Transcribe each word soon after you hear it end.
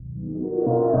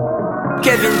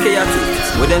Kevin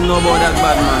Chaotic, we don't know about that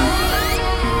bad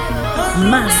man.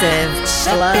 Massive.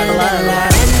 La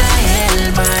arena y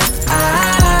el mar,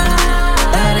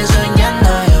 estaré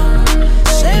soñando yo.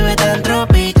 Se ve tan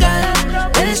tropical,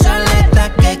 el sol está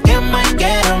que quema y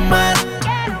quiero más.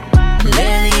 Le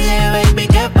dije, baby,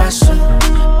 ¿qué pasó?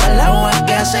 Al agua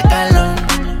que hace calor.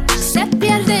 Se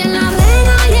pierde en la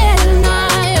arena y el mar,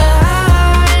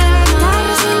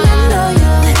 estaré soñando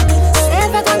yo. Se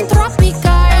ve tan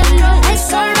tropical, el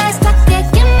sol está que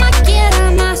quema y quiero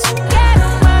más.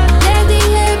 Le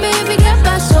dije, baby, ¿qué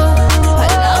pasó?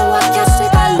 Al agua que hace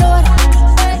calor.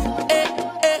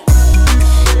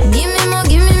 Give me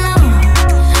more.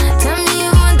 Tell me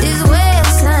you want this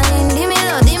waistline.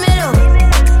 Dímelo, dímelo.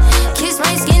 Kiss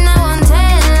my skin, I want 10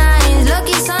 lines.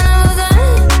 Lucky son of a gun.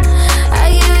 I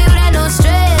give you that no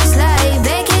stress life.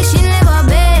 Vacation, live our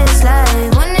best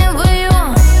life. Whenever you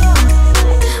want.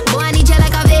 Boy, I need you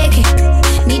like a vacay.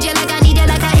 Need you like a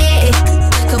eh.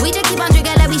 Cause we just keep on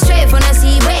drinking like we straight from the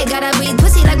sea. Wait, gotta breathe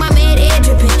pussy like my man air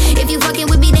dripping. If you fucking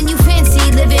with me, then you fancy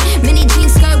living. Mini jean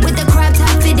skirt with the crop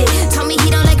top fitted. Told me he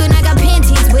don't like when I got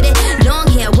panties with it. Long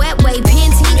hair, wet way,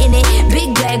 Pantene in it.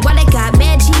 Big bag, while it got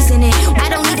mad cheese in it. I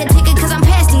don't need a ticket cause I'm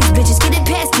past these bitches. Get it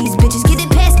past these bitches, get it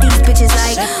past these bitches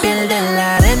like. Se pierde en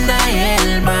la arena y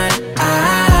el mar,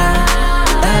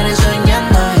 estaré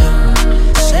soñando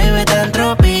yo. Se ve tan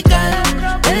tropical,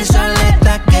 el sol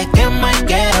está que quema y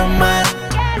quiero más.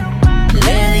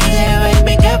 Le dije,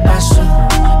 baby, ¿qué pasó?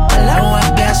 Al agua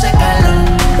que hace calor.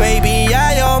 Baby,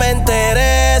 ya yo me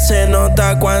enteré. Se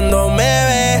nota cuando me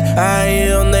ves. Ahí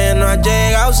donde no has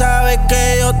llegado, sabes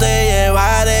que yo te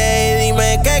llevaré. Y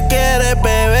dime qué quieres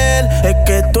beber. Es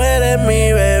que tú eres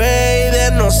mi bebé. Y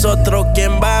de nosotros,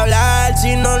 ¿quién va a hablar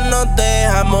si no nos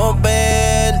dejamos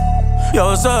ver? Y a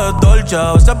veces es dolce,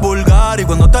 a veces es vulgar. Y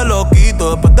cuando te lo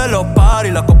quito, después de los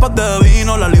parties, las copas de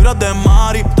vino, las libras de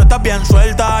Mari. Tú estás bien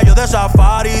suelta, yo de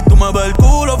safari. Tú me ves el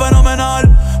culo fenomenal,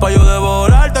 pa' yo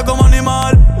devorarte como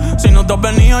animal. Si no te has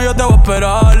venido, yo te voy a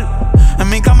esperar. En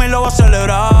mi cama y lo voy a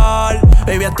celebrar.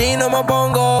 Baby, a ti no me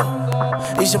pongo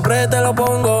y siempre te lo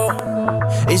pongo.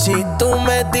 Y si tú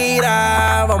me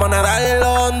tiras, vamos a nadar en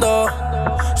lo hondo.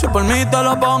 Si por mí te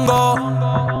lo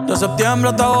pongo, de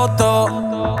septiembre hasta agosto.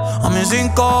 A mis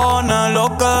 5 cojones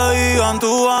lo que digan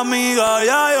tu amiga.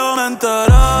 Ya yo me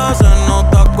enteré, se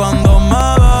nota cuando me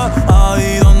ves.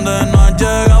 Ahí donde no has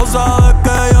llegado, sabes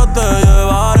que yo te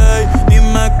llevaré.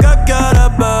 Dime qué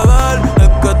quieres beber, es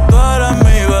que tú eres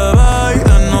mi bebé. Y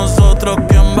de nosotros,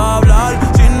 ¿quién va a hablar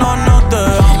si no nos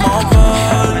dejamos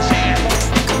ver?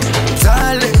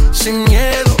 Dale, sin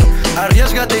miedo,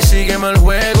 arriésgate y sígueme el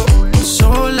juego.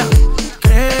 Sola,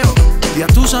 creo, di a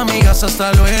tus amigas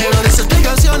hasta luego.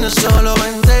 Explicaciones, solo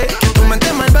vente. Que tu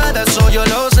mente malvada, eso yo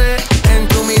lo sé. En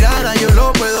tu mirada yo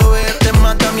lo puedo ver. Te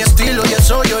mata mi estilo y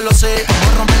eso yo lo sé. Vamos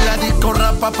a romper la disco,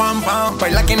 rapa, pam, pam.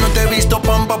 Baila que no te he visto,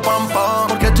 pam, pam, pam, pam.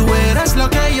 Porque tú eres lo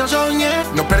que yo soñé.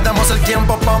 No perdamos el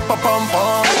tiempo, pam, pam, pam,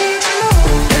 pam. Hey,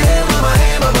 mama,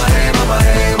 hey, mama, hey, mama,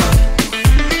 hey, mama.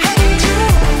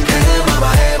 Hey,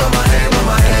 mama, hey, mama, hey,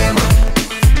 mama, hey, mama.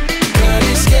 Girl,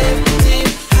 it's getting deep.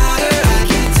 I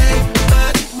can't take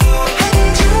much more.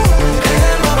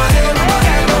 Hey, mama, hey, mama,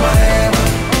 hey, mama, hey, mama.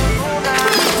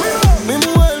 Mi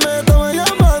mujer me estaba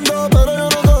llamando, pero yo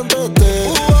no contesté.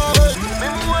 Mi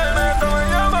mujer me estaba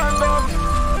llamando.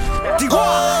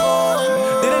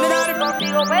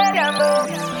 Contigo peleando.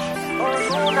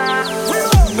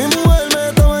 Mi mujer me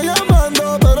estaba llamando,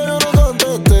 pero yo no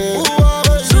contesté.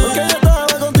 Porque ella estaba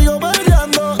contigo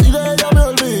peleando y de ella me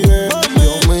olvidé.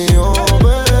 Dios mío,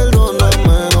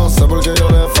 perdóname, no sé por qué yo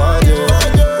le fallé.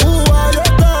 Yo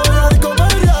estaba en la disco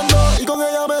peleando y con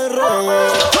ella me regué.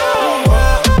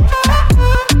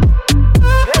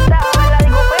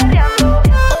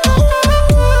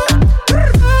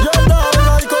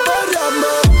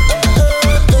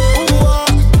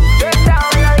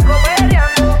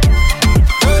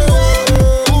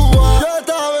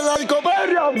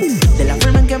 De la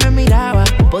forma en que me miraba,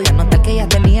 podía notar que ella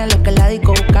tenía lo que la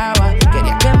disco buscaba.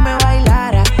 Quería que me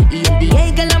bailara y el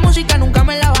DJ que la música nunca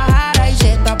me la bajara. Y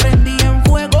se está prendida en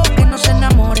fuego, que no se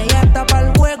enamore, ella está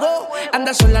pa'l juego.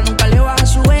 Anda sola, nunca le baja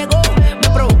su ego. Me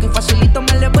provoca y facilito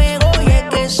me le pego. Y es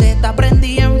que se está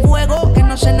prendida en fuego, que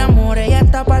no se enamore, ella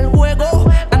está pa'l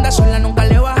juego. Anda sola, nunca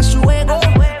le baja su ego.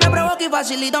 Me provoca y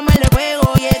facilito me le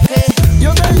pego. Y es que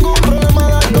yo tengo un problema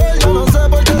de alcohol, yo no sé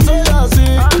por qué soy así.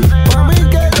 Pa' mí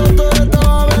que yo todo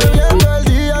estaba bebiendo el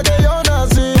día que yo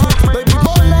nací. Baby,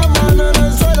 pon la mano en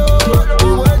el suelo y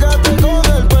juégate con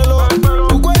el pelo.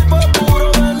 Tu cuerpo es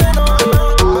puro veneno,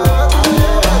 bebé, tú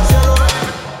llevas al cielo.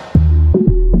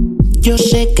 yo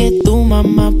sé que tu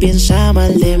mamá piensa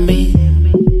mal de mí,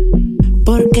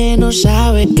 no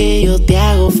sabe que yo te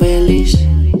hago feliz.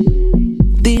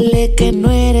 Dile que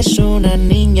no eres una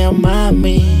niña,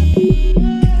 mami.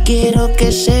 Quiero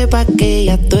que sepa que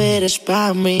ya tú eres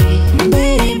pa' mí.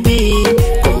 Baby,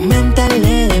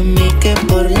 coméntale de mí que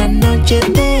por la noche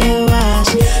te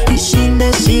vas y sin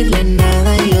decirle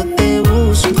nada yo te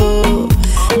busco.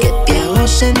 Que te hago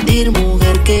sentir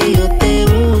mujer, que yo te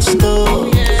gusto,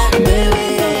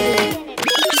 bebé.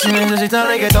 Si necesitas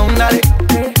reggaetón, dale.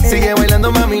 Sigue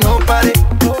bailando, mami, no pare.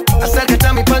 Acércate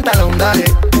a mi pantalón, dale.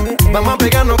 Vamos a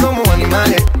pegarnos como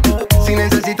animales. Si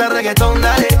necesitas reggaetón,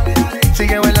 dale.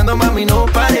 Sigue bailando, mami, no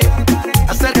pare.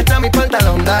 Acércate a mi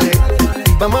pantalón, dale.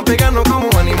 Vamos a pegarnos como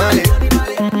animales.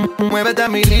 Muévete a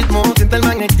mi ritmo, siente el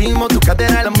magnetismo. Tu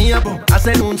cadera es la mía,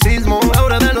 hacen un sismo.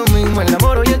 Ahora da lo mismo, el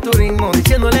amor y el turismo.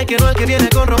 Diciéndole que no es que viene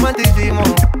con romanticismo.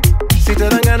 Si te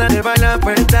dan ganas de bailar,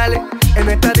 pues dale. En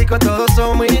esta disco todos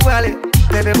somos iguales.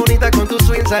 Te ves bonita con tu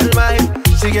swing salvaje.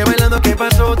 Sigue bailando, ¿qué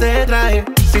pasó? Te traje.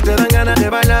 Si te dan ganas de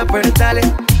bailar, pues dale.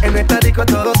 En esta disco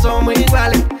todos somos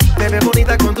iguales. Te ves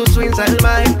bonita con tu swing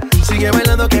salvaje. Sigue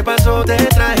bailando, ¿qué pasó? Te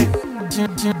traje.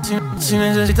 Si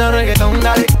necesitas reggaetón,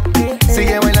 dale.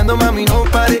 Sigue bailando, mami, no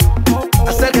pare.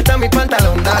 Acércate a mi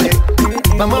pantalón, dale.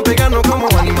 Vamos a pegarnos como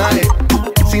animales.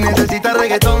 Si necesitas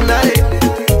reggaetón, dale.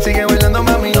 Sigue bailando,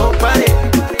 mami, no pare.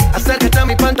 Acércate a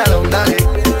mi pantalón, dale.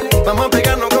 Vamos a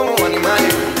pegarnos como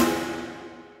animales.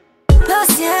 Lo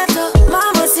siento,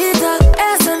 mamacita,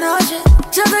 esta noche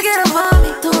yo te quiero pa' mí.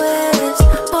 Tú eres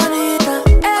bonita,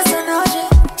 esta noche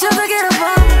yo te quiero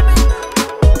pa' mí.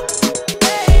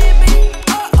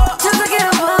 Yo te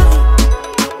quiero pa' mí.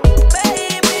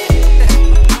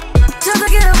 Yo te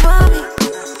quiero pa' mí.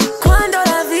 Cuando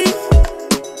la vi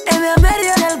en el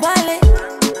medio del baile,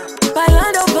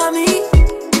 bailando pa' mí,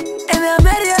 en el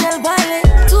medio del baile.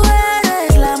 Tú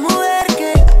eres la mujer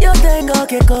que yo tengo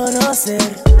que conocer.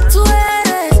 Tú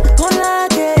eres con la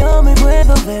que yo me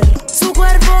puedo ver. Su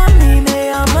cuerpo a mí me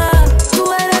llama.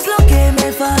 Tú eres lo que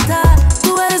me falta.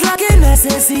 Tú eres la que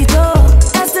necesito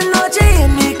esta noche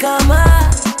en mi cama.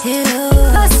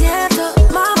 Lo siento,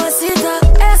 mamacita,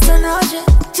 esta noche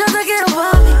yo te quiero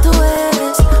pa' mí. Tú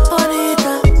eres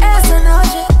bonita, esta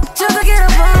noche yo te quiero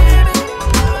pa' mí.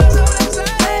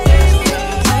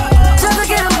 Yo te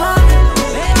quiero pa'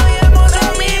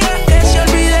 mí. Que se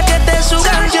olvide que esta es su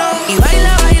canción. Y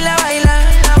baila, baila, baila.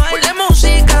 Ponle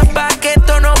música pa' que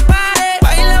esto no pare.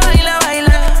 Baila, baila,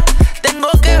 baila. Tengo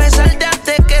que besarte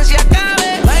antes que se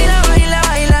acabe. Baila, baila,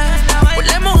 baila.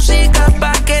 Ponle música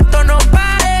pa' que esto no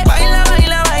pare. Baila,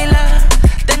 baila, baila.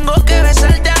 Tengo que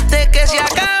besarte antes que se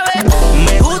acabe.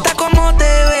 Me gusta cómo te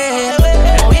ves,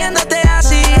 moviéndote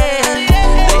así,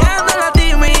 dejando la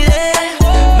timidez.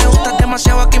 Me gustas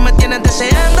demasiado, aquí me tienes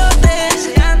deseándote.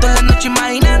 Toda la noche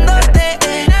imaginándote,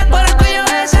 por el cuello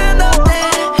besándote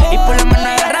y por la mano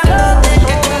agarrándote.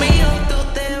 Que conmigo tú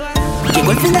te vas.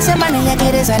 Llegó el fin de semana y ya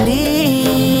quiere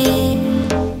salir.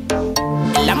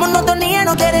 La monotonía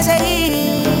no quiere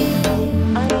seguir.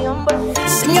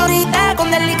 Señorita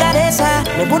con delicadeza,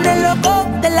 me pone loco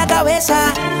de la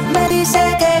cabeza. Me dice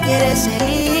que quiere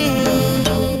seguir.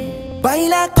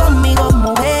 Baila conmigo,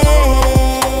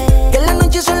 mujer, que la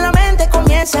noche solamente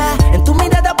comienza. En tu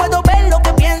mirada puedo ver lo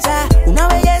que piensas. Una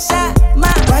belleza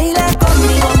más. Baila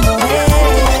conmigo, mujer,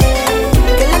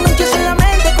 que la noche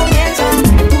solamente comienza.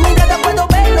 En tu mirada puedo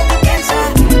ver lo que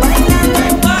piensas. Bailando,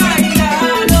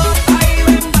 Bailalo, ay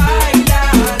ven,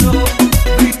 bailalo,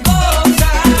 mi cosa.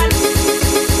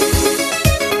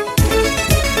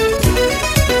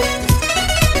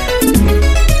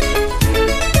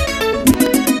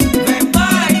 Ven,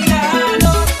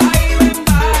 bailalo, ay ven,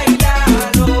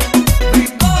 bailalo, mi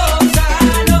cosa.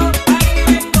 Ay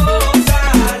ven,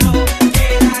 gózalo, que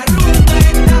la rumba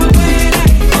está buena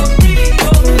y contigo,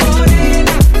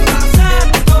 morena,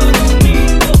 pasando todo el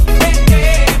domingo, es que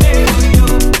veo yo.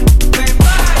 Ven,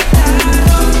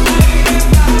 bailalo, ay ven,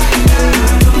 bailalo, mi cosa.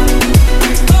 Ay ven,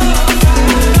 gózalo, que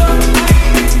la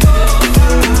rumba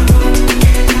está buena y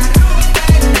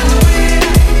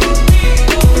contigo,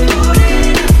 morena, pasando todo el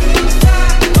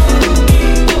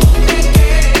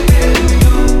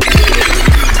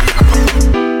domingo, es que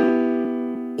veo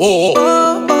yo.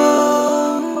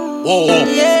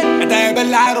 Este es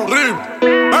verdadero ritmo.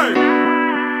 Hey.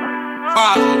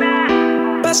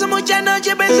 Paso muchas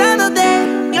noches pensándote.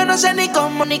 Yo no sé ni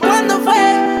cómo ni cuándo fue,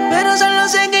 pero solo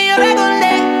sé que yo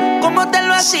recordé cómo te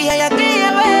lo hacía y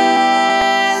aquella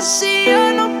vez. Si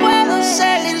yo no puedo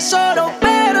seguir solo,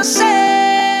 pero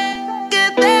sé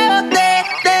que te boté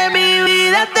de mi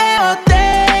vida, te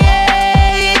boté.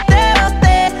 Y te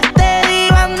boté, te di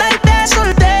banda y te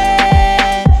solté.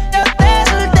 Yo te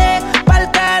solté, pa'l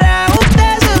carajo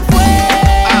usted se fue.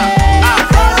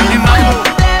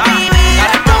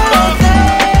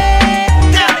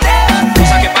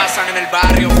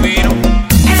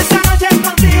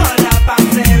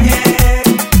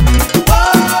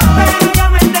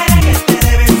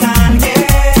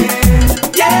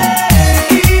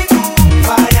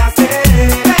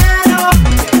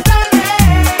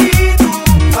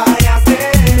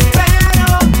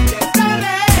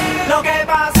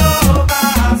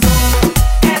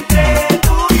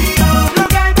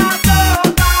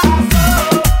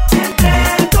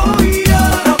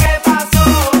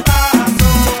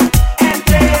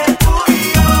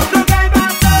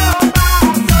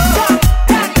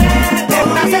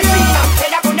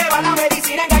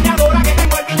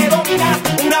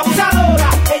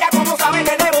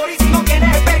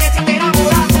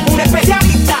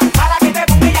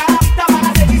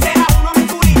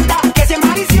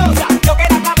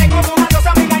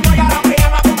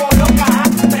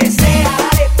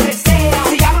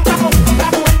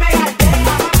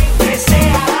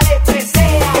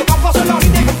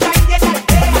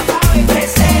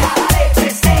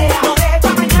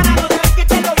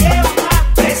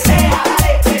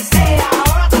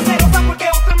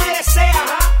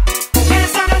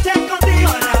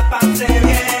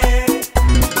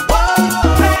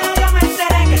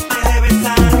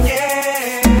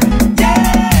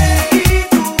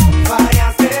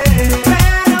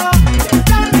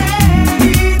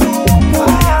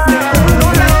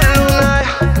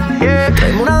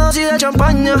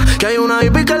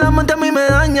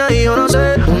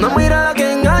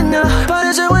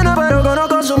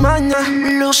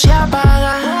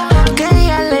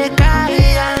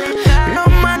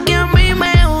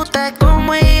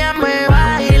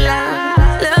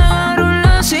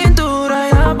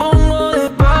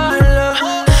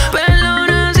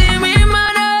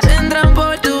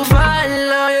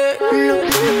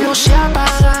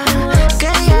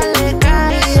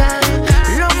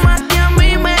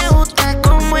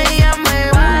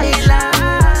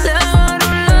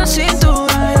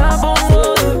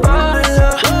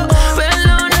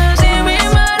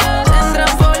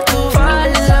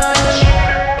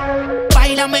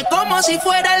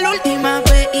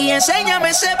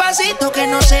 besito, que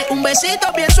no sé, un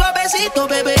besito bien suavecito,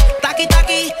 bebé. Taqui,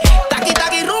 taqui, taqui,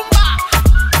 taqui, rumba.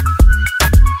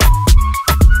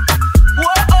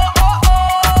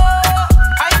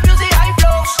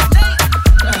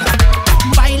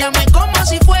 Báilame como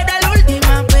si fuera la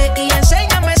última vez y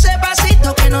enséñame ese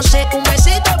pasito, que no sé, un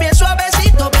besito bien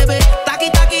suavecito, bebé. Taqui,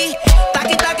 taqui,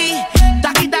 taqui, taqui,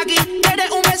 taqui, taqui.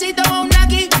 Quieres un besito o un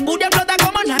naki, Booty explota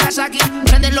como Nagasaki.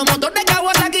 Prende los motores de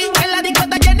Kawasaki, en la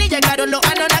discota Jenny llegaron los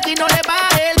Anunnaki. No le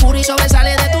baje, el booty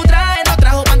sobresale de tu traje. No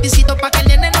trajo panticitos pa' que el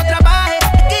nene no trabaje.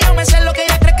 Es que yo me sé lo que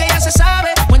ella cree que ya se sabe.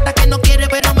 Cuenta que no quiere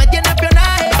pero me tiene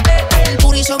espionaje. El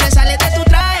booty sobresale de tu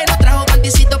traje. No trajo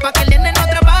panticitos pa' que el nene no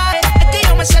trabaje. Es que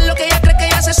yo me sé lo que ella cree que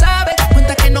ya se sabe.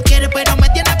 Cuenta que no quiere pero me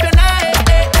tiene espionaje.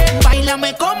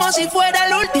 Báilame como si fuera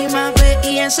la última vez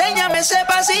y enséñame ese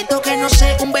pasito, que no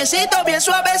sé, un besito bien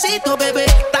suavecito, bebé.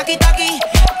 Taqui, taqui,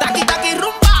 taqui, taqui,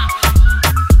 rumba.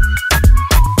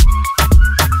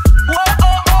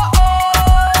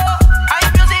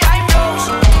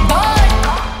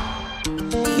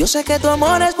 Yo sé que tu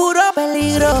amor es puro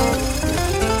peligro.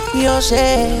 Yo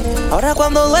sé, ahora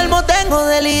cuando duermo tengo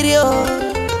delirio.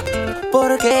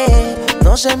 Porque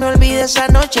no se me olvide esa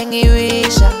noche en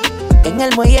Ibiza, en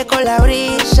el muelle con la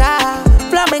brisa,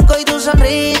 flamenco y tu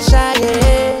sonrisa,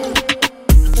 yeah.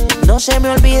 No se me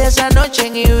olvide esa noche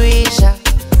en Ibiza,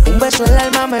 un beso en el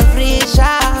alma me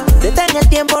frisa. Detén el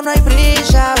tiempo, no hay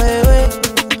prisa, bebé.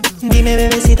 Dime,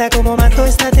 bebecita, cómo mato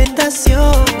esta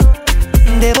tentación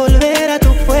de volver a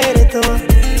tu puerto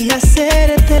y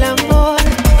hacerte el amor.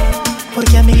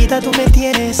 Porque, amiguita, tú me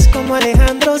tienes como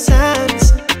Alejandro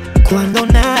Sanz. Cuando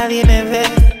nadie me ve,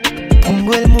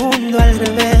 pongo el mundo al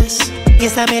revés. Y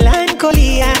esa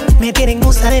melancolía me tiene en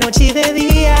musa de noche y de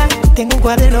día. Tengo un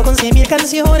cuaderno con 100,000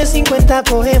 canciones, 50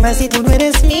 poemas y tú no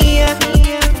eres mía.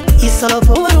 Y solo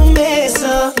por un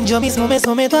beso yo mismo me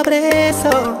someto a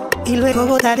preso y luego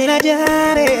botaré la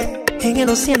llave en el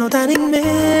océano tan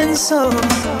inmenso.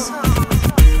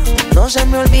 No se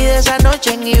me olvide esa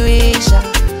noche en Ibiza,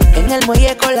 en el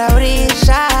muelle con la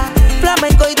brisa,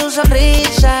 flamenco y tu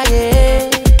sonrisa, yeah.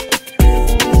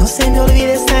 No se me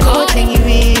olvide esa noche en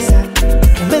Ibiza,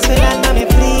 un beso el alma me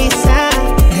frisa.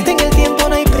 Detén el tiempo,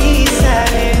 no hay prisa,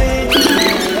 bebé.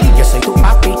 Yo soy tu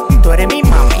papi, tú eres mi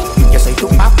mami. Yo soy tu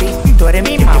papi, tú eres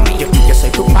mi mami. Yo soy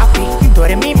tu papi, tú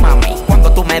eres mi mami.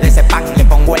 Cuando tú me des ese pan, le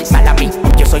pongo el salami.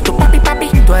 Yo soy tu papi, papi,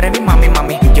 tú eres mi mami,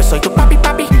 mami. Yo soy tu papi,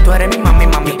 papi, tú eres mi mami,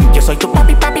 mami. Yo soy tu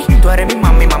papi, papi, tú eres mi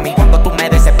mami, mami. Cuando tú me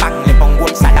des ese pan, le pongo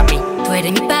el salami. Tú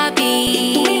eres mi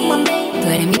papi, tú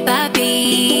eres mi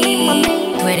papi,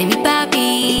 tú eres mi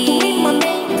papi,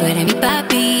 tú eres mi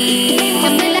papi.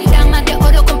 Cuando en la cama de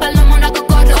oro con palomo no hago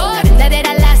coro. La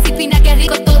verdadera la fina, que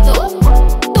rico todo.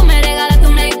 Tú me regalas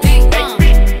tu night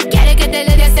quieres que te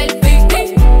le dé selfie.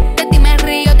 De ti me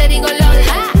río, te digo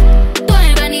lola. Tú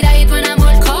en vanidad y tú en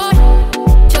amor.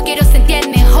 Yo quiero sentir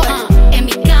mejor en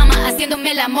mi cama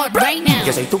haciéndome el amor right now.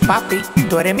 Yo soy tu papi,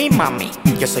 tú eres mi mami.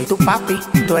 Yo soy tu papi,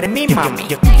 tú eres mi mami.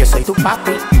 Yo soy tu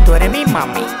papi, tú eres mi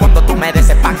mami. Cuando tú me des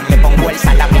ese pan, le pongo el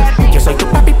salami. Yo soy tu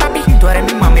papi, papi, tú eres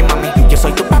mi mami, mami. Yo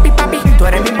soy tu papi, papi, tú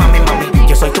eres mi mami, mami.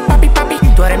 Yo soy tu papi, papi,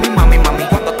 tú eres mi mami, mami.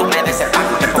 Cuando tú me des ese pan,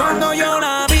 le pongo. Cuando yo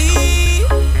la vi,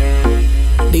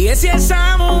 dije si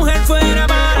esa mujer fuera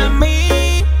para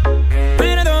mí.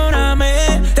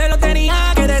 Perdóname, te lo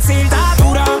tenía que decir. Está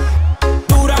dura,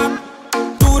 dura,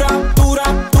 dura, dura,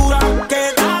 dura. Que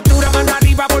está dura, mano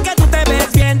arriba porque tú te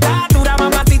ves bien. Está dura,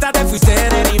 mamacita, te fuiste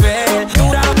de nivel.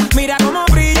 Dura, mira cómo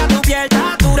brilla tu piel.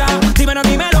 Está dura,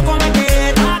 dímelo cómo es que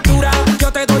está dura.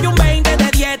 Yo te doy un 20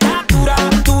 de dieta. Dura,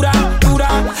 dura, dura.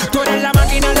 Tú eres la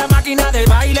máquina del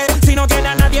baile. Si no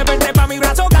tienes a nadie, vente pa' mi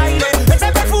brazo, caile.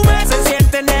 Ese perfume se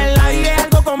siente en el aire.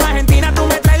 Algo con más gentil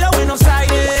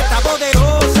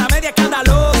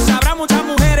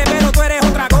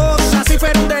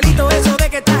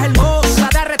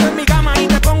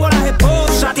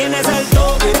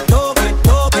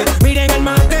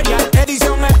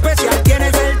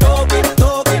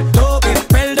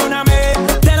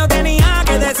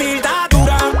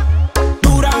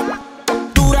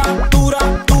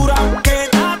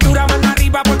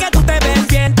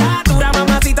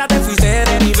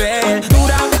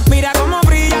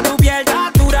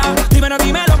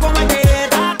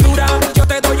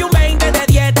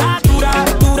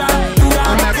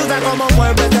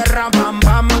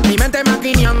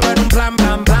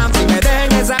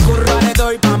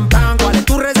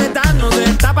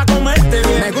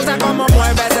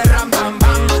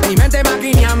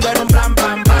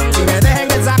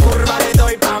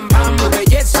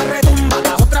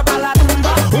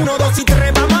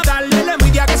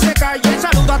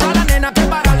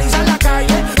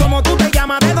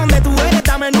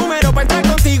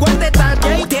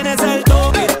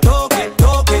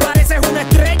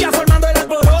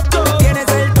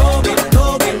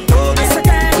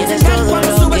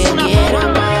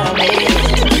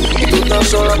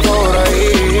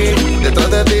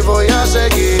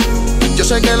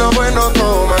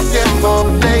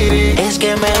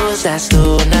gustas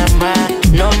tú nada más,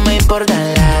 no me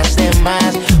importan las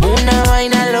demás. Una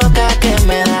vaina loca que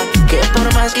me da, que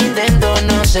por más que intento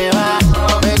no se va.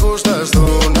 Me gustas tú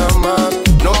nada más,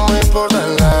 no me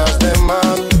importan las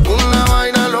demás. Una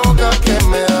vaina loca que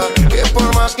me da, que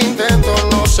por más que intento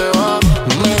no se va.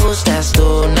 Me gustas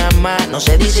tú nada más, no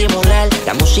sé disimular.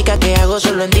 La música que hago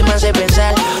solo en ti me hace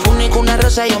pensar. Única una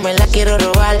rosa yo me la quiero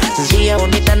robar. Sencilla,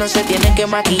 bonita, no se tiene que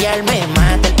maquillar. Me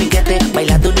mata el piquete,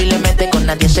 baila duro y le mete. Con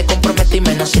nadie se compromete y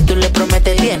menos si tú le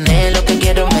prometes. Tiene lo que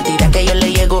quiero, me tira que yo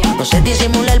le llego. No sé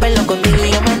disimular, bailo contigo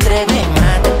y yo me entrego. Me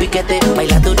mata el piquete,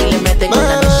 baila duro y le mete. Con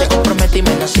nadie se compromete y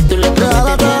menos si tú le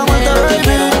prometes. Tiene lo que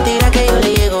quiero, me tira que yo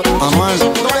le llego. No sé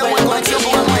disimular, bailo contigo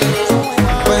y yo me entrego.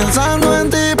 Pensando en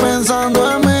ti,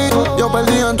 pensando en mí, yo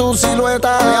perdí en tu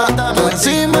silueta. Tú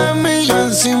encima de mí, yo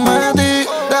encima de ti,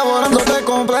 devorándote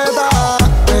completa.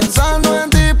 Pensando en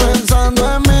ti,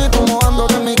 pensando en mí, tú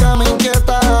mojándote en mi cama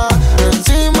inquieta.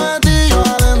 Encima de ti, yo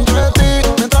adentro de ti,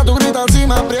 mientras tú gritas y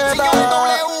me aprietas.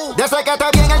 Desde que te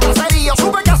vi en el caserío,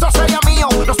 supe que eso sería mío.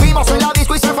 Nos vimos en la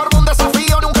disco y se formó un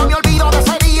desafío. Nunca me olvido de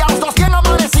ese día, los dos bien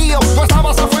amanecidos. Tú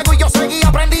estabas a fuego y yo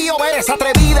seguía prendido. Eres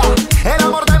atrevida, el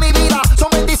amor de mi vida. Son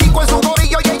 25 en su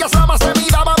corillo y ella es la más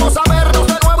temida. Vamos a vernos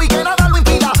de nuevo y que nada lo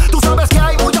impida. Tú sabes que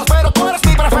hay muchas, pero tú eres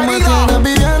mi preferida. Me tienes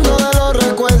viviendo de los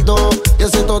recuerdos y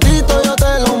ese todito yo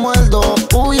te lo muerdo.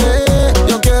 Yeah,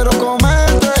 yo quiero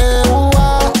comerte,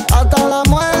 hasta la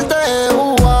muerte,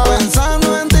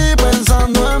 Pensando en ti,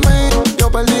 pensando en mí, yo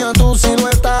perdí en tu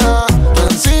silueta. Tú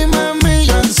encima de mí,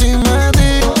 yo encima de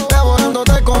ti,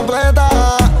 devorándote completa.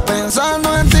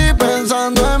 Pensando en ti,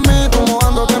 pensando en mí, tú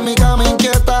mojándote en mi cama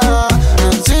inquieta.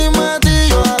 Encima de ti,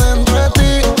 yo adentro de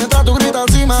ti, mientras tú gritas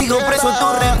y me Sigo preso en tu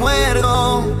aprietas.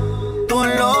 recuerdo, tu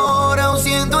olor aún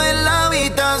siento en la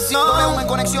habitación. En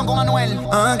conexión con Manuel.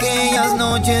 Aquellas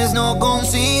noches no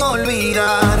consigo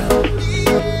olvidar.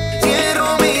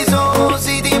 Cierro mis ojos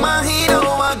y te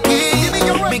imagino aquí.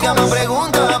 Mi cama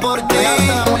pregunta por ti.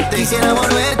 Quisiera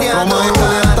volverte a Romeo y tocar.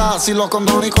 Julieta, si los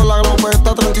condones con la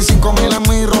glopeta, 35,000 en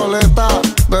mi roleta.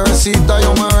 Bebecita,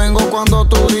 yo me vengo cuando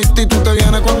tú diste y tú te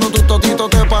vienes cuando tu totito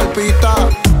te palpita.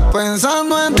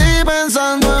 Pensando en ti,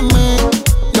 pensando en mí,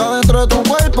 yo dentro de tu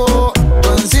cuerpo. Tú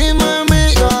encima de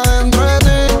mí, yo adentro de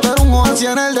ti. Tú eres un oasis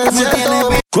en el desierto.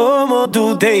 ¿Cómo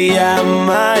tú te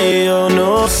llamas? Yo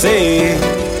no sé.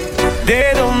 ¿De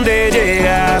dónde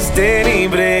llegaste? Ni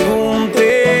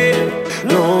pregunté.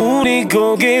 Lo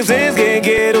único que sé es que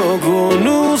quiero con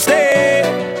usted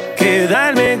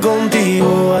quedarme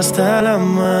contigo hasta el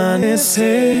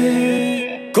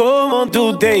amanecer. ¿Cómo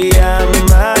tú te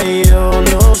llamas? Yo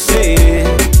no sé.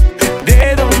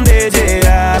 ¿De dónde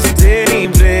llegaste? Ni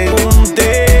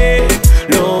pregunté.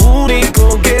 Lo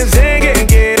único que sé que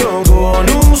quiero con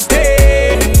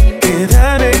usted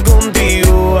quedarme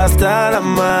contigo hasta el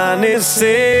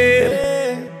amanecer.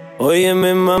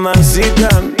 Óyeme, mamacita,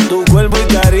 tu cuerpo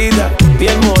y carita,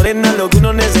 piel morena, lo que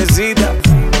uno necesita.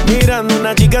 Mirando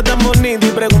una chica tan bonita y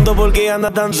pregunto por qué anda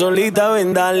tan solita.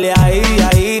 Ven, dale ahí,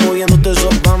 ahí, moviéndote eso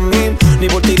pa' mí. Ni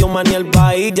por ti, Dios, ni el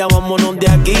país. Ya vámonos de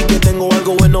aquí, que tengo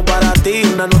algo bueno para ti.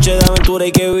 Una noche de aventura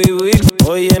hay que vivir.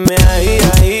 Óyeme ahí,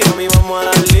 ahí, a mí vamos a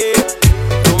darle.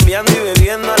 Rumbeando y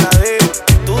bebiendo a la vez.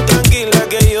 Tú tranquila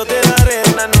que yo te daré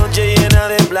una noche llena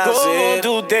de placer. ¿Cómo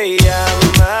tú te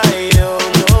llamas? Yo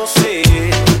no sé.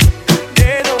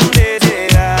 ¿De dónde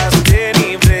llegaste?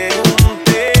 Ni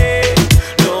pregunté.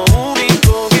 Lo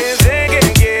único que sé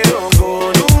que quiero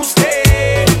con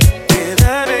usted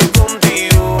quedarme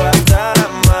contigo hasta el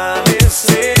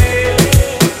amanecer.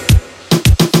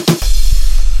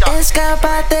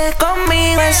 Escápate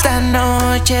conmigo esta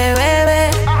noche, bebé.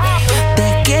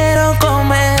 Te quiero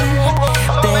comer,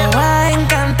 te va a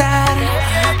encantar.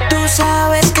 Tú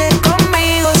sabes que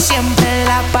conmigo siempre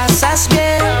la pasas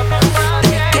bien.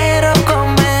 Te quiero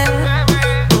comer,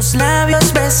 tus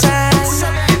labios besar.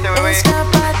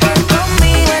 Escápate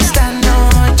conmigo esta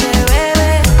noche,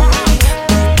 bebé.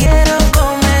 Te quiero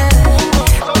comer,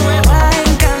 te va a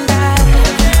encantar.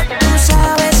 Tú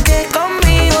sabes que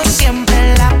conmigo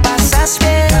siempre la pasas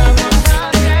bien.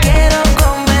 Te quiero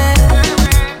comer,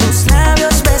 tus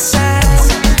labios besar.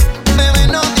 Bebé,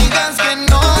 no digas que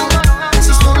no,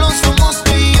 si solo somos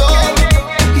tú y yo.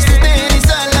 Y se te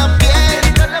eriza la piel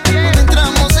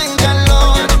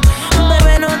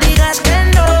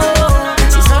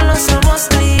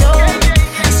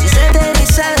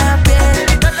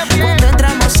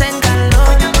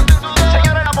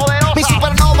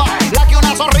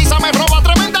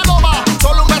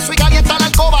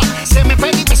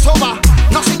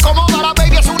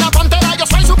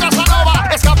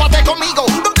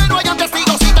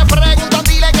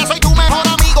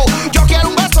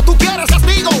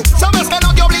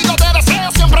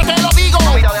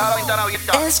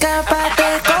Escápate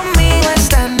conmigo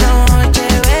esta noche,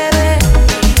 bebé.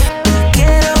 Te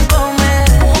quiero comer,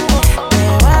 te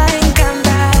va a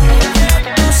encantar.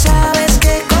 Tú sabes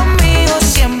que conmigo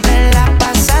siempre la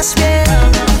pasas bien.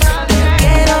 Te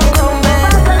quiero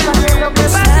comer,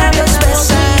 tus labios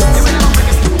besar.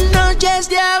 Noches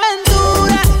de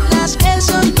aventura, las que he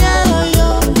soñado yo.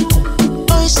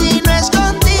 Hoy si no es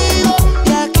contigo,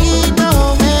 de aquí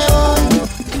no me voy.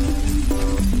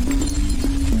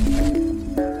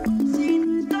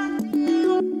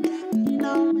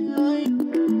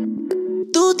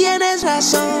 Tú tienes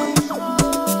razón,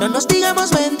 no nos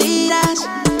digamos mentiras.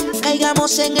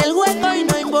 Caigamos en el hueco y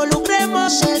no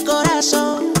involucremos el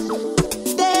corazón.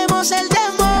 Dejemos el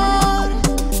temor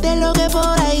de lo que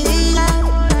por ahí digan.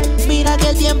 Mira que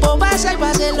el tiempo pasa y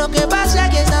pase lo que pase,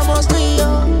 aquí estamos tú y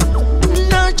yo.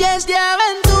 Noches de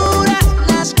aventura,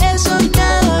 las que he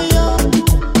soñado yo.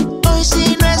 Hoy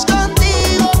si no es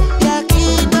contigo, de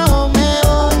aquí no me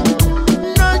voy.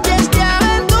 Noches de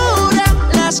aventura,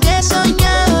 las que he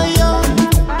soñado yo.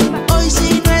 Hoy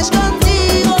si no es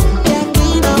contigo, de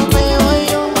aquí no me voy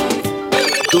yo.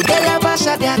 Tú te la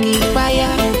pasas de aquí para allá,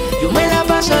 yo me la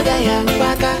paso de allá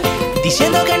para acá.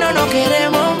 Diciendo que no nos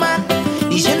queremos más,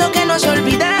 diciendo que nos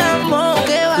olvidamos,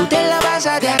 que va. Tú te la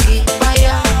pasas de aquí para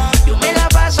allá, yo me la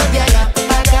paso de allá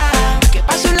para acá. Que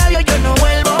paso un labio yo no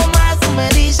vuelvo más. Tú me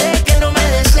dices que no me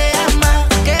deseas más,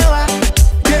 que va.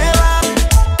 Que va,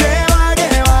 que va,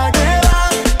 que va, que va.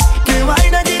 Que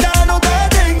vaina que ya no te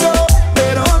tengo,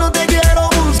 pero no te quiero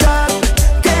buscar.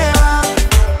 Que va,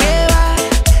 Que va,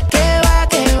 que va,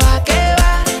 que va, que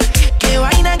va. Que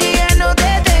vaina que ya no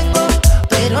te tengo,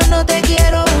 pero no te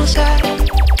quiero buscar.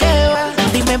 Que va.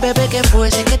 Dime bebé qué fue,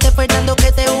 sé que te esperando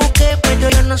que te busque, pero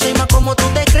yo no soy más como tú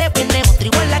te crees. Viene otra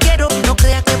igual la quiero, no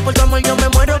creas que por tu amor yo me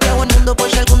muero. Que hago el mundo por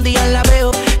si algún día la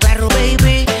veo. Claro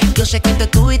baby, yo sé que tú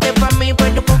estuviste pa' mí,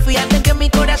 pero confíate que mi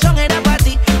corazón era pa'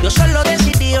 ti. Yo solo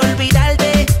decidí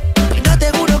olvidarte, y no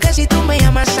te juro que si tú me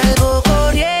llamas salgo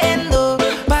corriendo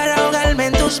para ahogarme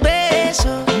en tus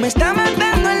besos. Me está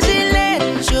matando el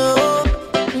silencio.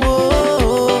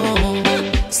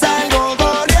 salgo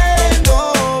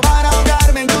corriendo para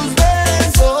ahogarme en tus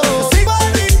besos. Sigo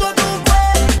adicto a tu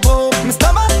cuerpo, me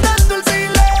está matando el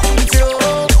silencio.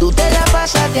 Tú te la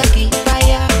pasas de aquí para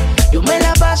allá, yo me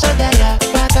la paso de allá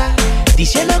para acá.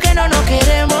 Diciendo que no nos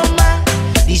queremos más,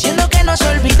 diciendo que nos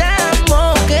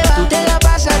olvidamos, que va. Tú te la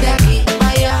pasas de aquí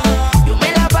para allá, yo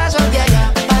me la paso de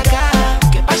allá para acá.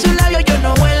 Que pase un labio yo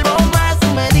no vuelvo más. Tú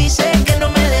me dices que no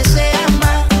me deseas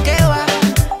más, que va.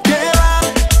 Que va,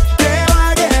 que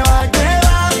va, que va, que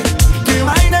va. Que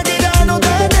vaina que ya no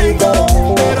te tengo,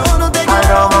 pero no te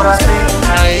quiero buscar.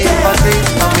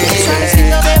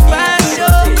 Suavecito despacio,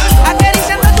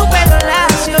 acariciando tu pelo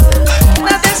lacio.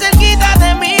 Date cerquita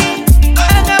de mí,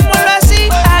 hagámoslo así,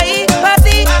 ahí, pa'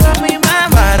 ti, pa' mi mamá.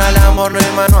 Para el amor no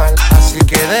hay manual, así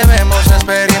que debemos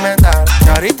experimentar.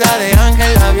 Carita de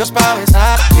ángel, labios pa'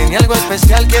 besar. Tiene algo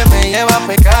especial que me lleva a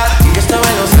pecar. Y yo estaba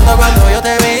en lo cierto cuando yo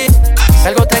te vi. Si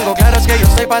algo tengo claro es que yo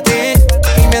estoy pa' ti.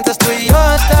 Y mientras tú y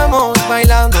yo estamos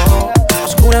bailando,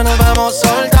 oscura nos vamos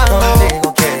soltando.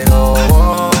 Contigo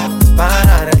quiero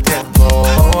parar el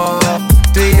tiempo.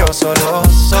 Tú y yo solo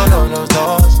los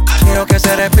dos. Quiero que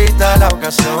se repita la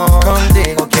ocasión.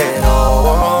 Contigo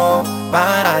quiero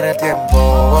parar el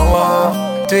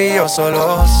tiempo. Tú y yo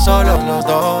solo los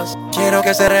dos. Quiero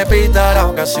que se repita la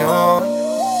ocasión.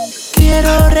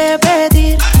 Quiero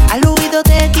repetir, al oído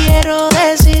te quiero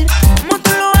decir, como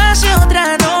tú lo haces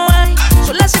otra no hay.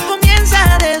 Sola se comienza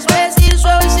a desvestir,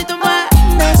 suavecito más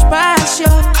despacio,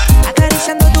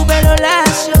 acariciando tu pelo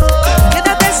lacio.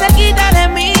 Quédate cerquita de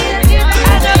mí,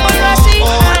 hagámoslo así,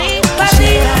 ahí, pa' ti.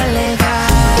 Quisiera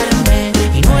alejarme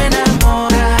y no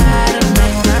enamorarme.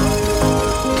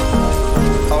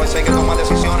 A veces hay que tomar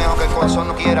decisiones aunque el corazón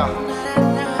no quiera.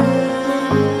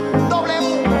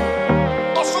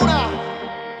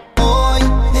 Hoy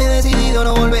he decidido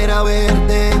no volver a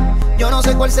verte. Yo no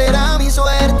sé cuál será mi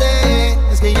suerte.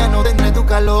 Es que ya no tendré tu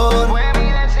calor. Fue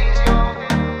mi decisión.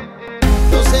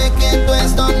 Yo sé que tú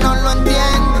esto no lo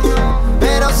entiendes,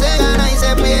 pero se gana y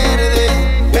se pierde.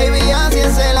 Baby, así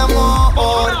es el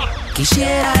amor.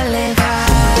 Quisiera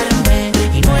alejarme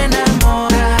y no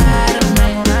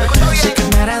enamorarme. Sé que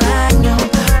me hará daño,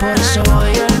 por eso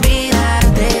voy a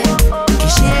olvidarte.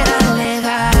 Quisiera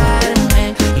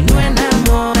alejarme y no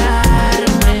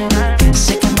enamorarme.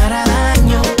 Sé que me hará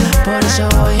daño, por eso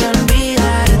voy a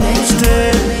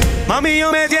olvidarte. Mami,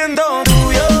 yo me siento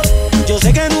tuyo. Yo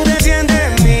sé que tú te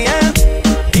sientes mía.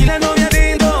 Y la novia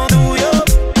siento tuyo,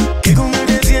 que con él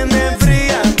te sientes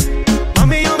fría.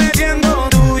 Mami, yo me siento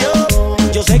tuyo.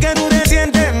 Yo sé que tú te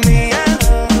sientes mía.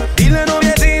 Y la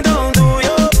novia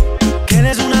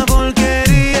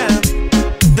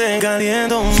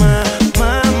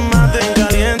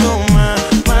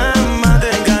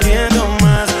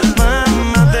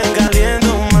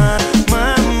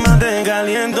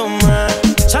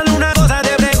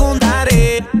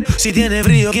Si tiene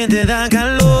frío, ¿quién te da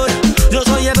calor? Yo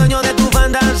soy el dueño de tu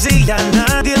fantasía,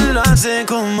 nadie lo hace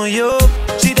como yo.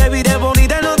 Si te viste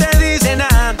bonita no te dice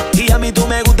nada, y a mí tú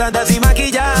me gustas así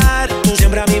maquillar. Tú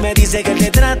siempre a mí me dices que te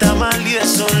trata mal y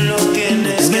eso lo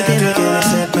tienes que tienes que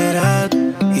desesperar.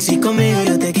 Y si conmigo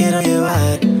yo te quiero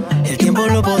llevar, el tiempo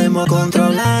lo podemos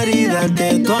controlar y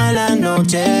darte toda la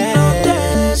noche. No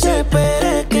te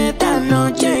desesperes que esta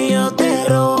noche yo te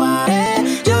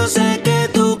robaré. Yo sé que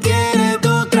tú quieres,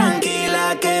 tú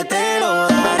tranquila que te lo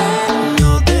daré.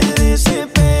 No te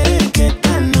desesperes que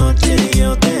esta noche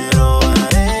yo te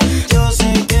robaré. Yo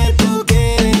sé que tú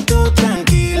quieres, tú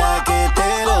tranquila que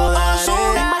te lo daré. Soy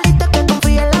una maldita que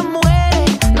confía en las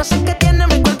mujeres. No sé qué tiene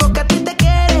mi cuerpo que a ti te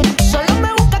quiere. Solo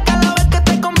me busca cada vez que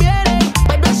te conviene.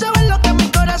 Baby, sabes lo que mi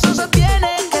corazón sostiene.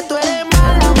 Que tú eres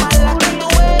mala, mala que tú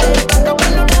eres. Tanto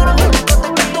pelo negro, el bigote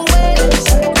que tú eres.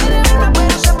 Sé que quieres verme,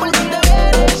 pero sé por dónde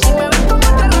vienes. Si me ves como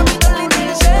otra rápido le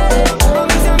intereses.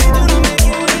 Mami, si a mí tú no me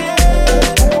quieres,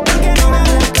 ¿por qué no me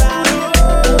hablas claro?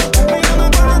 Me llamas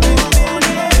cuando te conviene.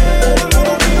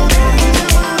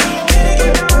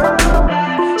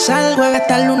 Salgo a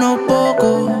gastarle unos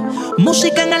pocos.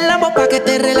 Música en el Lambo pa' que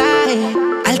te relaje.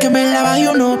 Al que me la baje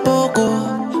unos pocos.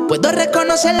 Puedo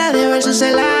reconocerla de ver su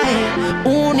celaje.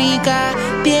 Única,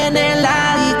 tiene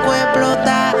la disco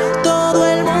explota. Todo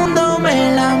el mundo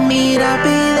me la mira,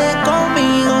 pide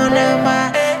conmigo nada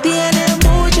más. Tiene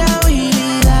mucha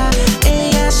habilidad,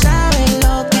 ella sabe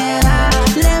lo que da.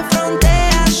 Le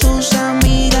frontea a sus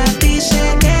amigas,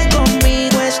 dice que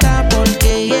conmigo está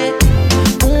porque ella es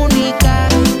única.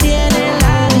 Tiene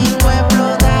la disco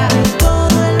explota.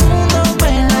 Todo el mundo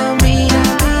me la mira,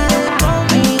 pide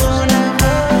conmigo nada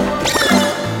más.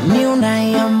 Ni una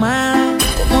llamada,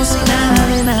 como si nada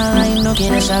de nada y no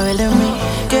quiere saber de mí,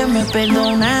 que me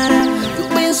perdonara. Yo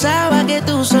pensaba que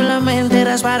tú solamente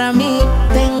eras para mí.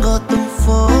 Tengo tu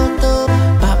foto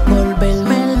pa'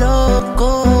 volverme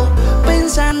loco.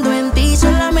 Pensando en ti,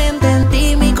 solamente en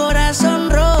ti, mi corazón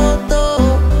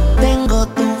roto. Tengo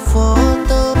tu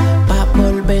foto pa'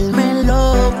 volverme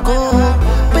loco.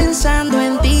 Pensando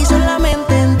en ti,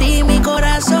 solamente en ti, mi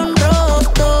corazón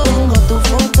roto. Tengo tu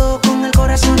foto con el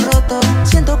corazón roto.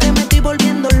 Siento que me estoy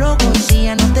volviendo loco. Y si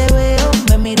ya no te veo,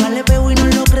 me miro al espejo y no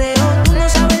lo creo. Tú no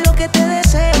sabes lo que te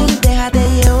deseo. Déjate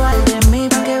llevar de mí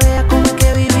pa' que veas cómo es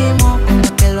que vivimos, cómo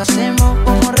es que lo hacemos,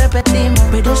 cómo repetimos.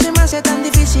 Pero se me hace tan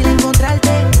difícil encontrarte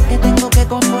que tengo que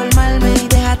conformarme. Y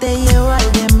déjate llevar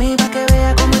de mí pa' que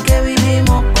veas cómo es que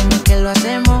vivimos, cómo es que lo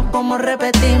hacemos, cómo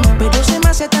repetimos. Pero se me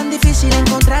hace tan difícil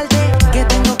encontrarte que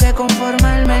tengo que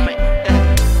conformarme.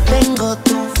 Tengo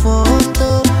tu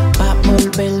foto pa'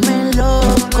 volverme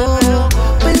loco.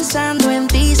 Pensando en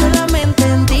ti, solamente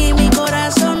en ti, mi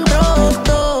corazón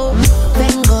roto.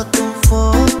 Tengo tu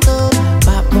foto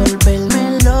pa'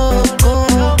 volverme loco.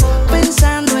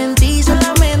 Pensando en ti,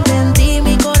 solamente en ti,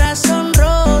 mi corazón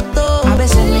roto. A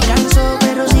veces me canso,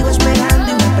 pero sigo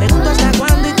esperando. Y me pregunto hasta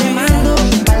cuándo y te mando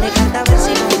un par de cartas a ver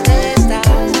si contestas.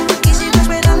 Y sigo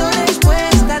esperando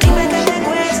respuesta, dime qué te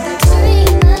cuesta.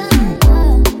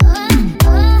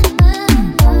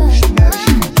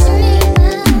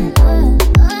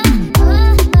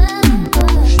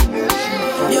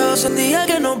 Yo sentía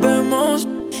que nos vemos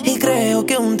y creo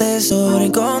que un tesoro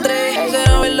encontré.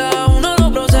 Sea verdad uno de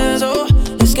los procesos.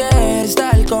 Es que eres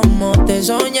tal como te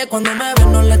soñé. Cuando me ves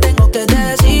no le tengo que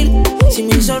decir. Si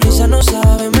mi sonrisa no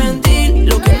sabe mentir.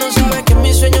 Lo que no sabe es que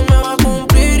mi sueño me va a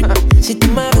cumplir. Si tú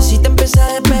me ves y te empiezas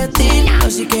a despedir.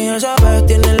 Así que ya sabes,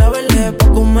 tienes la verde pa'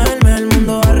 comerme. El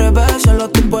mundo al revés, solo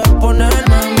tú puedes ponerme,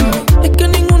 mami. Es que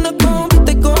ninguna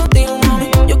compite contigo, mami.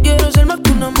 Yo quiero ser más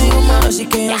que un amigo más. Así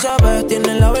que ya sabes,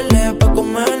 tienes la verde pa'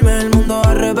 comerme. El mundo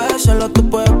al revés, solo tú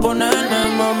puedes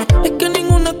ponerme, mami. Es que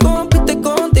ninguna compite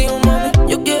contigo, mami.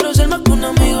 Yo quiero ser más que un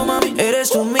amigo, mami. Eres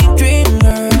tú mi dream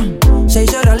girl. Se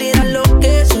hizo realidad lo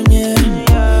que soñé.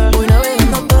 Voy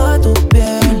navegando toda tu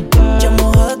piel. Ya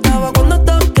mojada estaba cuando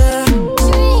toqué.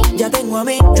 Ya tengo a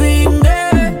mi dream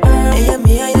girl. Ella es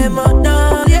mía y de más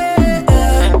nadie.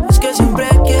 Es que siempre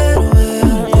quiero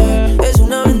ver. Es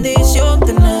una bendición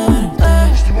tenerte.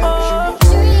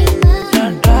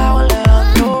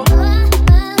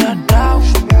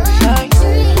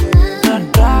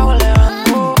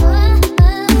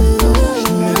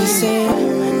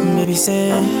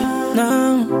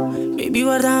 No, baby,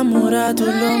 guarda amor a tu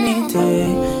lomite.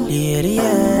 Yeah,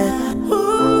 yeah.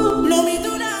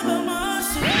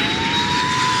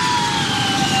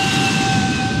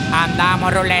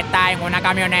 Andamos ruleta en una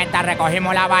camioneta,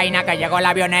 recogimos la vaina que llegó la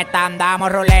avioneta.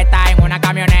 Andamos ruleta en una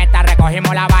camioneta,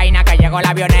 recogimos la vaina que llegó la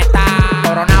avioneta.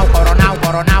 Coronao, coronao,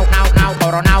 coronao, nao, nao,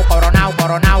 coronao, coronao,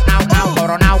 coronao, nao, nao,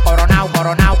 coronao, coronao,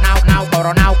 coronao, nao, nao,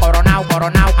 coronao, coronao.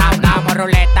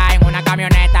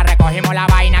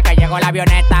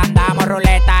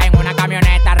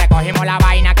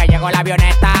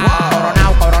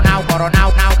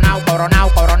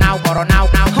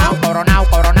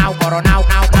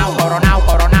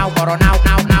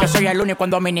 único en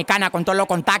Dominicana con todos los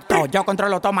contactos. Yo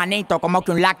controlo todo manito, como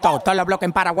que un lacto. Todos los bloques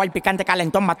en Paraguay, picante,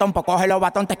 calentón, matón. Pues coge los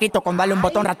batón, te quito con darle un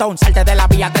botón ratón. Salte de la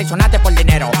vía, traicionaste por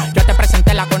dinero. Yo te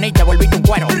presenté la con y te volviste un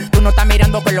cuero. Tú no estás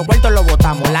mirando que los vueltos los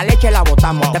botamos. La leche la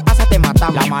botamos, te pasa, te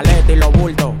matamos. La maleta y los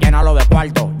bultos, llénalo de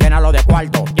cuarto, llénalo de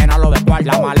cuarto, llénalo de cuarto.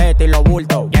 La maleta y los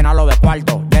bultos, llénalo de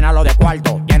cuarto, llénalo de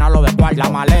cuarto, llénalo de cuarto. La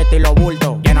maleta y los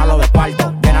bultos, llénalo de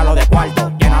cuarto, llénalo de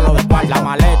cuarto, llénalo de cuarto. La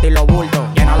maleta y los bultos,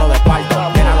 llénalo de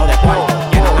cuarto, llénalo de cuarto.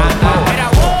 Mira, mira,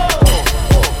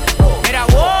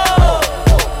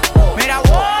 mira,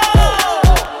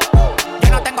 yo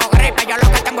no tengo gripe, yo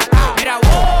lo que tengo es acá. Mira,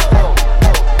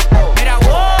 mira,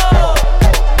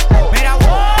 mira,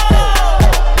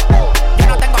 yo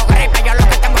no tengo gripe, yo lo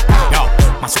que tengo es acá. Yo,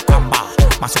 Mazucamba,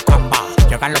 Mazucamba,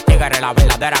 llegan los tigres, la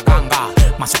verdadera ganga.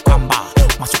 Mazucamba,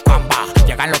 Mazucamba,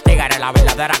 llegan los tigres, la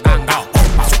verdadera ganga.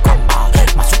 Mazucamba,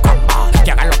 Mazucamba,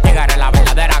 llegan los tigres, la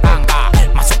verdadera ganga.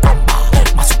 Mazucamba,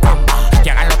 Mazucamba,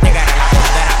 llegan los tigres, la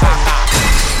verdadera ganga.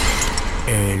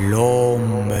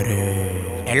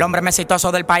 El hombre más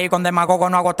exitoso del país, con demagogo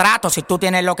no hago trato. Si tú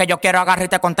tienes lo que yo quiero, agarro y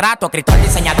te contrato. Escritor,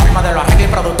 diseñador, modelo, arreglo y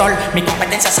productor. Mi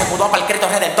competencia se mudó para el Cristo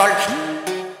Redentor.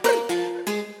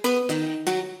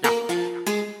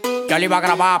 Yo le iba a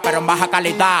grabar, pero en baja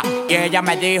calidad. Y ella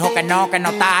me dijo que no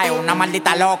está. Es una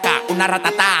maldita loca, una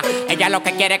ratatá. Ella lo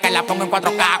que quiere es que la ponga en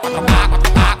 4K, 4K,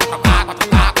 4K, 4K,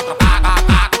 4K, 4K.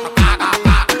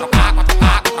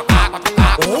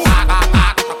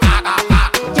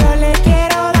 Yo le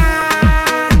quiero dar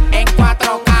en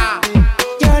 4K.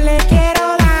 Yo le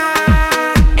quiero dar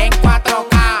en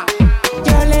 4K.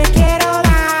 Yo le quiero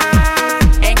dar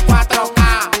en 4K.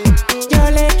 Yo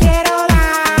le quiero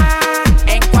dar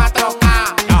en 4K.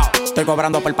 No, estoy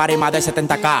cobrando por party más de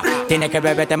 70K. Tienes que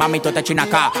beberte, mami, tú te china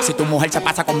acá. Si tu mujer se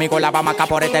pasa conmigo, la vamos acá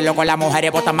por este loco. Las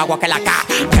mujeres botan más agua que la K.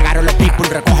 Llegaron los people,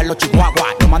 recogen los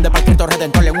chihuahuas. Lo mandé para el Cristo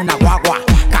Redentor en una guagua.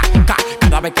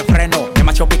 Cada vez que freno,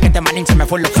 demasiado piquete, manín, se me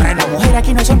fue los frenos. Las mujeres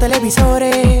aquí no son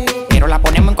televisores, pero la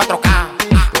ponemos en 4K.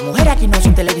 Las mujeres aquí no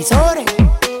son televisores,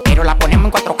 pero la ponemos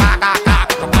en 4K.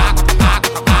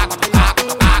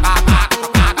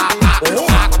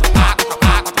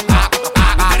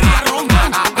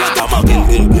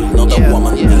 No te voy a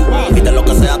mentir, pide lo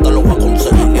que sea, te lo voy a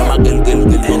conseguir. Llama Gil, no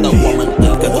te voy a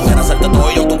mentir. Que tú quieres hacerte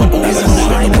todo y yo tu cuerpo un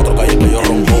en otro calle que yo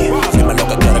rompo. Dime lo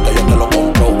que quieres que yo te lo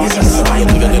compro. Yo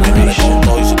tuyo tienes que le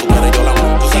conto. Y si tú quieres yo la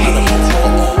monto y se la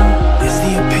desmonto. It's the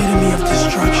epitome of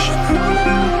destruction.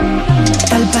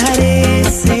 Tal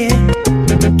parece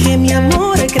que mi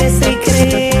amor crece y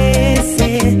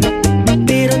crece,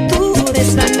 pero tú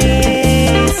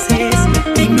desvaneces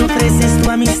y me ofreces tu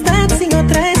amistad sin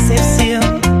otra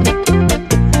excepción.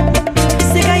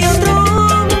 Sé que hay otro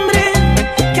hombre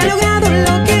que ha logrado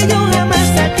lo que yo jamás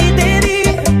a ti te di: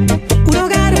 un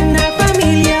hogar, una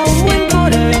familia, un buen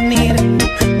porvenir.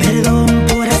 Perdón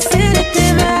por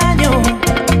hacerte daño,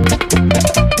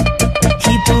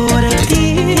 y por ti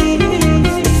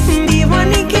vivo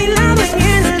aniquilado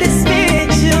en el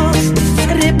despecho,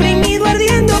 reprimido,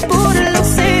 ardiendo por los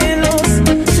celos.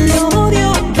 Lo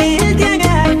odio que él te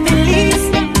haga feliz.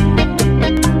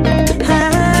 A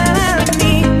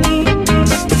mí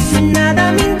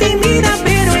nada me intimida,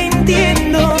 pero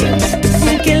entiendo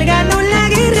que él ganó la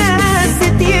guerra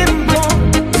hace tiempo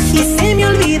y se me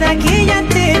olvida que ya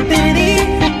te perdí.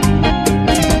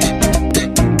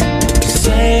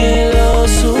 Celo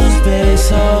sus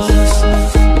besos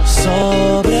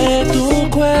sobre tu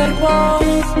cuerpo.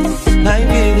 La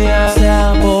envidia se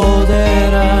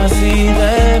apodera así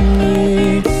de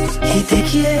mí. Y te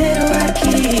quiero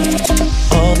aquí.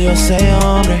 Odio ese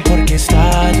hombre porque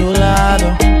está a tu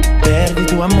lado. Perdí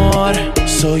tu amor,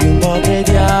 soy un pobre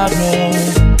diablo.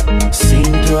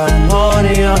 Sin tu amor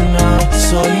yo no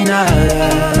soy nada.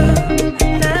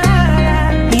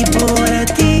 Y por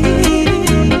ti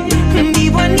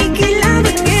vivo aniquilado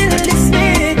en el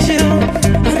despecho,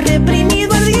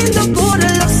 reprimido, ardiendo por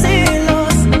los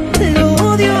celos. Lo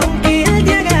odio que él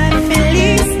te haga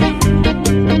feliz.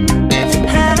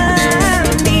 A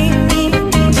mí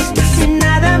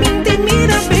nada me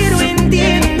intimida, pero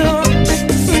entiendo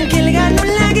que él ganó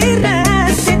la guerra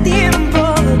hace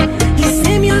tiempo y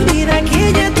se me olvida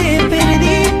que ya te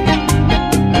perdí.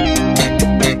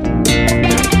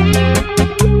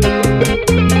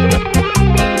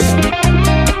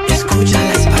 Escucha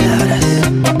las palabras.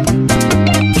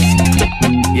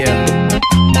 Yeah.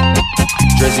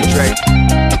 Drizzy Drake.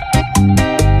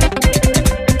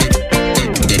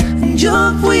 Yo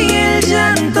fui el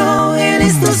llanto, él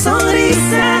es tu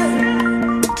sonrisa.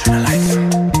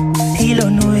 Y lo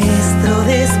nuestro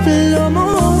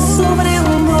desplomó sobre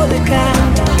un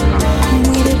volcán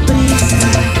muy deprisa.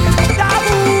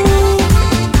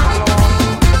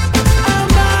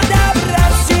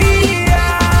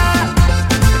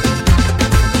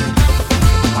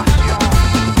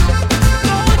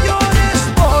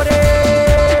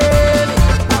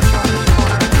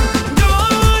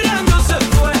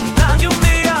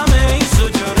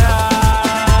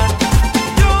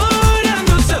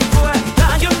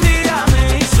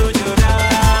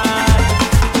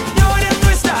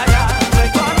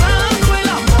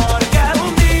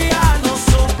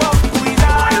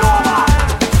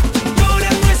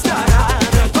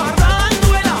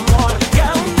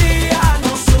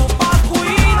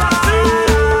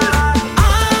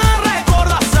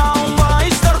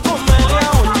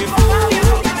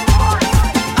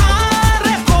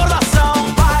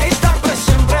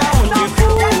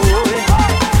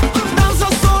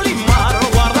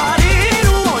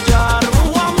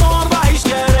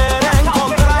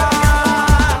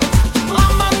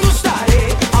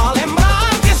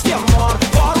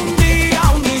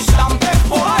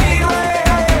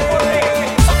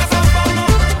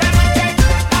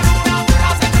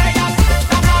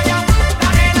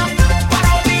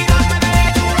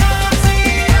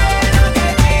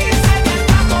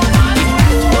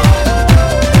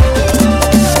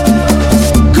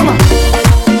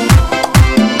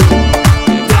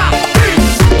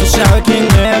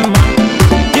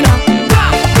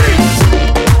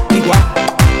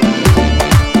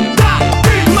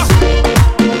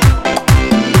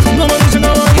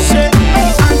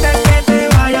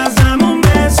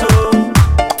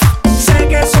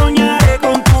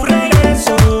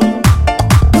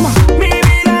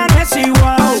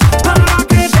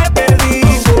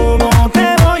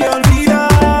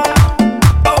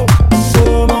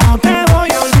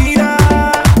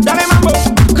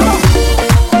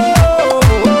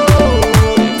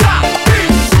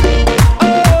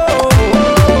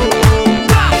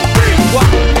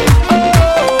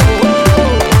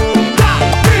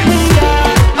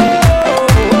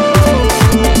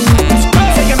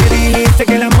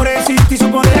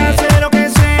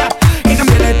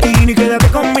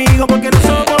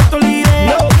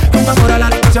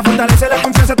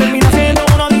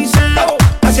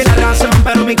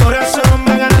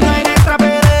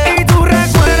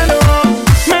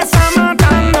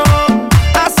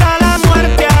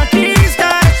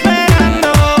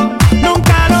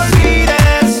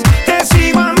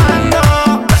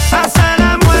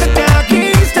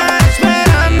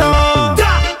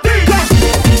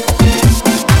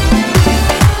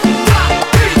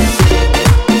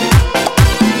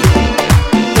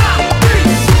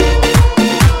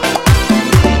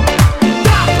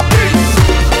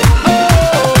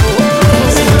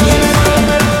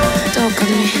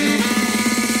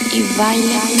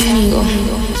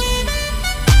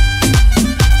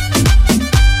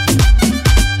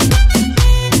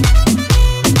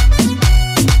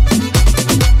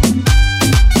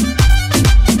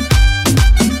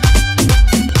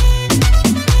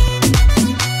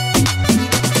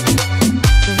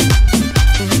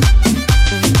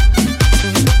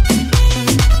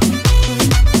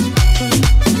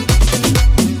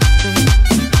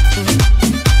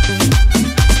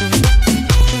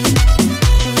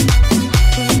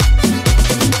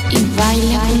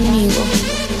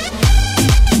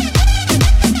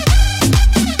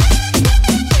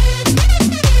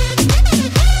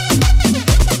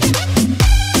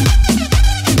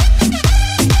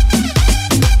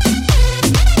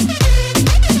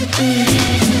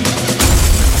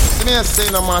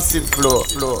 say no massive flow.